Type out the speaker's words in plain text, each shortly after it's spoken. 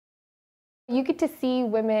You get to see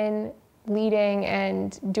women leading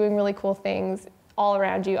and doing really cool things all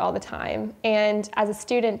around you all the time. And as a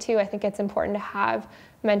student too, I think it's important to have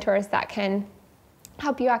mentors that can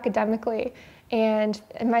help you academically. And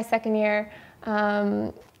in my second year,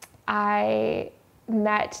 I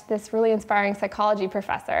met this really inspiring psychology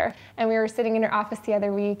professor, and we were sitting in her office the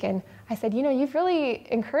other week, and I said, you know, you've really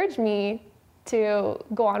encouraged me to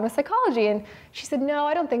go on with psychology. And she said, no,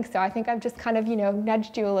 I don't think so. I think I've just kind of, you know,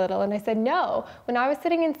 nudged you a little. And I said, no, when I was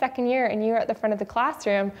sitting in second year and you were at the front of the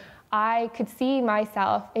classroom, I could see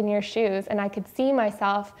myself in your shoes, and I could see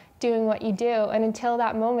myself doing what you do. And until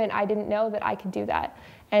that moment, I didn't know that I could do that.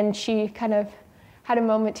 And she kind of had a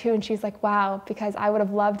moment too, and she's like, wow, because I would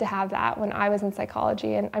have loved to have that when I was in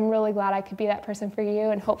psychology. And I'm really glad I could be that person for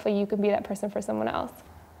you, and hopefully you can be that person for someone else.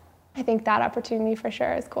 I think that opportunity for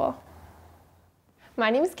sure is cool. My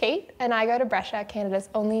name is Kate, and I go to Brescia, Canada's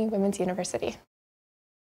only women's university.